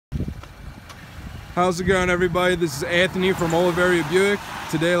How's it going, everybody? This is Anthony from Oliverio Buick.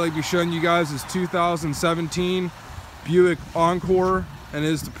 Today I'd like to be showing you guys this 2017 Buick Encore, and it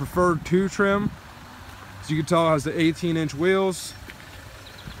is the preferred 2 trim. As you can tell, it has the 18-inch wheels,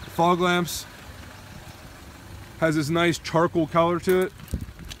 fog lamps, has this nice charcoal color to it.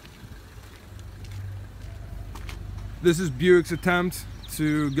 This is Buick's attempt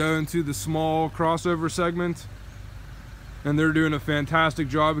to go into the small crossover segment, and they're doing a fantastic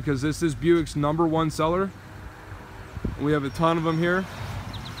job because this is Buick's #1 seller. We have a ton of them here,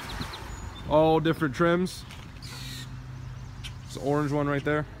 all different trims. It's the orange one right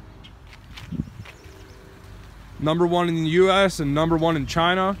there. #1 in the US and #1 in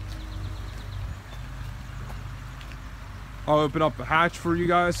China. I'll open up the hatch for you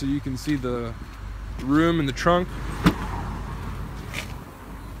guys so you can see the room in the trunk.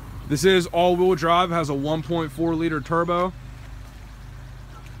 This is all-wheel drive, has a 1.4 liter turbo.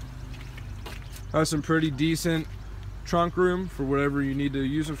 Has some pretty decent trunk room for whatever you need to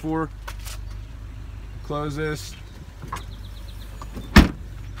use it for. Close this.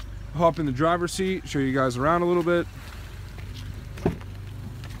 Hop in the driver's seat, show you guys around a little bit.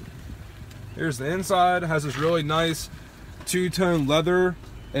 Here's the inside. It has this really nice two-tone leather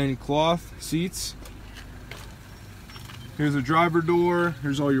and cloth seats. Here's the driver door.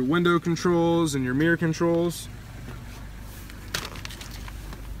 Here's all your window controls and your mirror controls.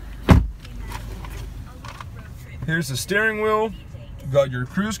 Here's the steering wheel. You got your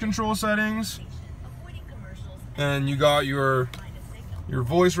cruise control settings, and you got your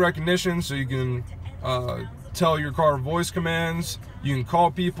voice recognition, so you can tell your car voice commands. You can call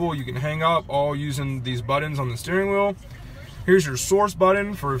people, you can hang up, all using these buttons on the steering wheel. Here's your source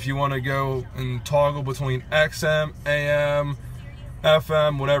button for if you want to go and toggle between XM, AM,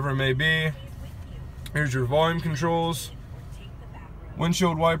 FM, whatever it may be. Here's your volume controls,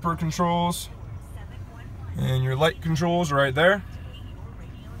 windshield wiper controls, and your light controls right there.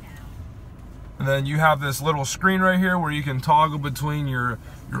 And then you have this little screen right here where you can toggle between your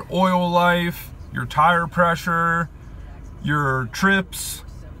oil life, your tire pressure, your trips,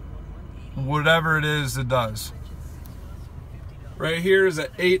 whatever it is it does. Right here is an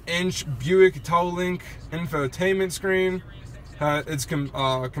 8-inch Buick Tow-Link infotainment screen. It's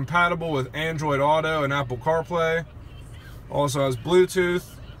compatible with Android Auto and Apple CarPlay. Also has Bluetooth.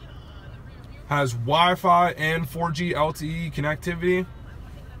 Has Wi-Fi and 4G LTE connectivity.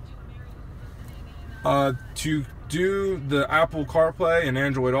 To do the Apple CarPlay and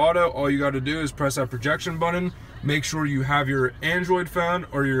Android Auto, all you got to do is press that projection button. Make sure you have your Android phone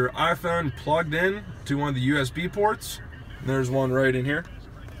or your iPhone plugged in to one of the USB ports. There's one right in here.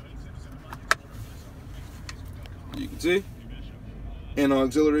 You can see. And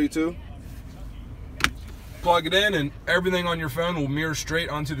auxiliary too. Plug it in and everything on your phone will mirror straight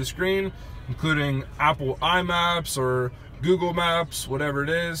onto the screen, including Apple iMaps or Google Maps, whatever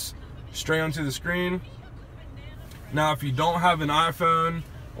it is, straight onto the screen. Now, if you don't have an iPhone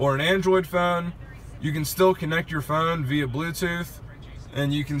or an Android phone, you can still connect your phone via Bluetooth,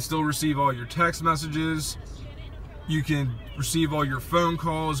 and you can still receive all your text messages. You can receive all your phone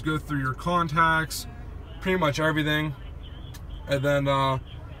calls, go through your contacts, pretty much everything. And then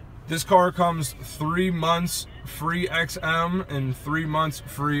this car comes 3 months free XM and 3 months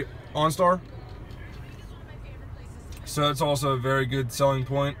free OnStar. So that's also a very good selling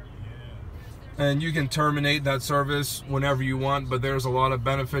point. And you can terminate that service whenever you want, but there's a lot of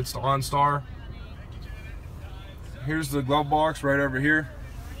benefits to OnStar. Here's the glove box right over here.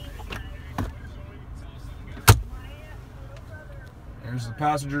 There's the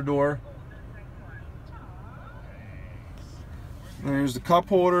passenger door. There's the cup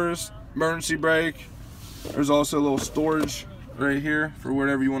holders, emergency brake. There's also a little storage right here for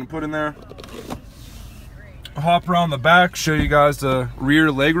whatever you want to put in there. I'll hop around the back, show you guys the rear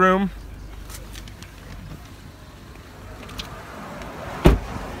legroom.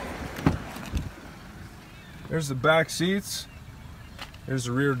 There's the back seats. There's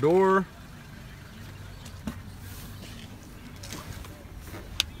the rear door.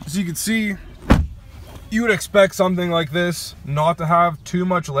 As you can see, you would expect something like this not to have too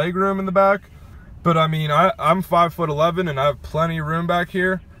much legroom in the back, but I mean, I'm 5'11" and I have plenty of room back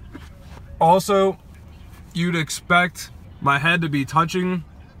here. Also, you'd expect my head to be touching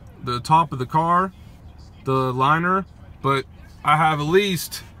the top of the car, the liner, but I have at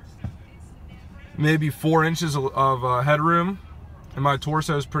least maybe 4 inches of headroom, and my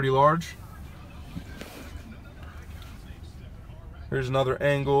torso is pretty large. Here's another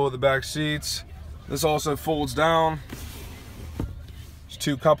angle of the back seats. This also folds down. There's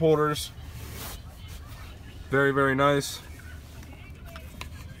 2 cup holders. Very, very nice.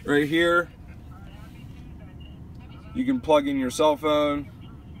 Right here, You can plug in your cell phone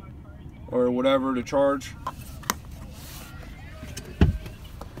or whatever to charge.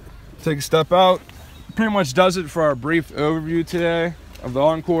 Take a step out. Pretty much does it for our brief overview today of the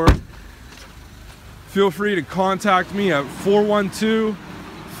Encore. Feel free to contact me at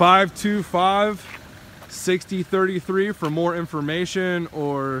 412-525-6033 for more information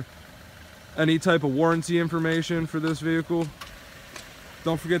or any type of warranty information for this vehicle.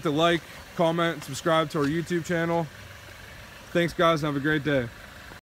 Don't forget to like, comment, subscribe to our YouTube channel. Thanks guys, have a great day.